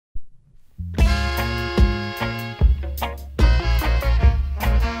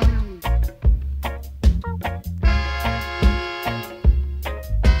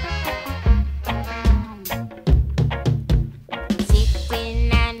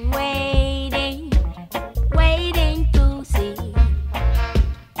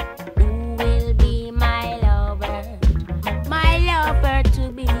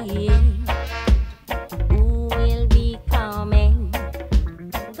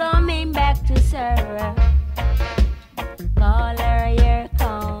her. Call her your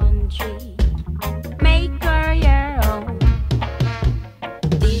country. Make her your own.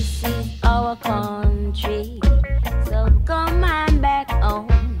 This is our country. So come on back home.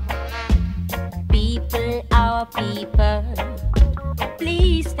 People, our people.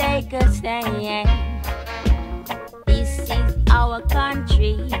 Please take a stand. This is our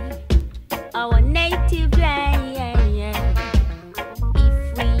country, our native land.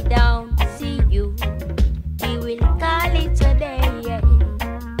 If we don't see you, we will call it a day.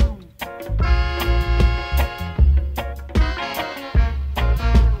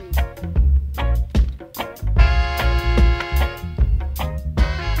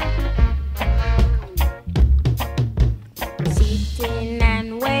 Sitting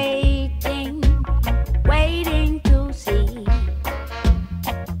and waiting, waiting to see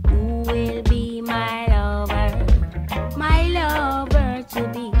who will be my lover to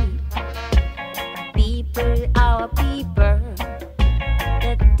be. People, our people,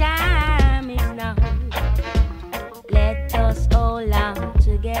 the time is now. Let us hold on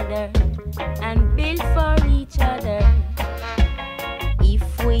together and build for each other. If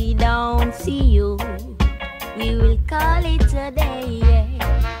we don't see you, we will call it a day.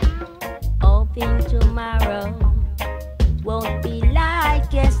 Hoping tomorrow won't be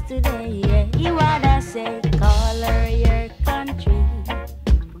like yesterday. You wanna say, call her your country,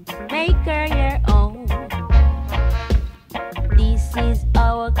 make her your own. This is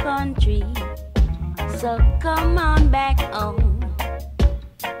our country, so come on back home.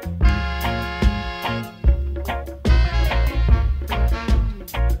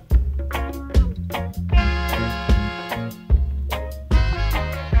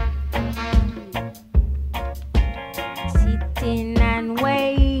 Sitting and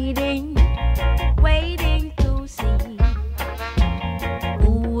waiting, waiting to see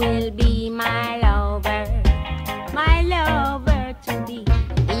who will be my lover to be.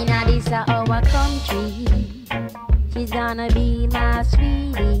 In this our country, she's gonna be my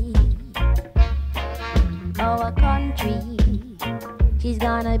sweetie. Our country, she's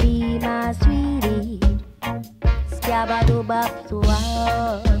gonna be my sweetie.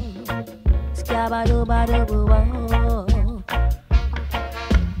 Skabadoo-bap-to-wow, skabadoo-ba-doo-boo-wow.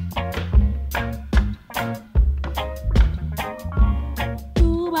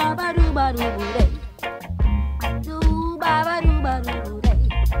 Do-ba-ba-doo-ba-doo-boo-day, do-ba-ba-doo-ba-doo-boo-day.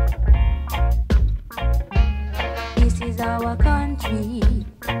 This is our country,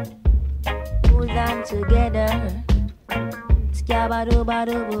 hold on together.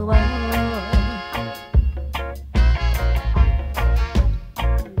 Skabadoo-ba-doo-boo-wow.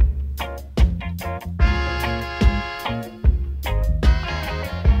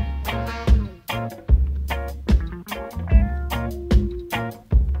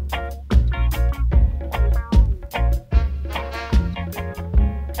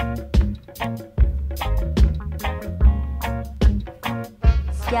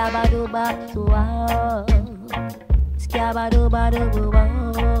 Skabadoo-bap-to-wow,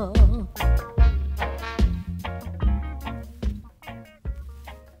 skabadoo-ba-doo-boo-wow.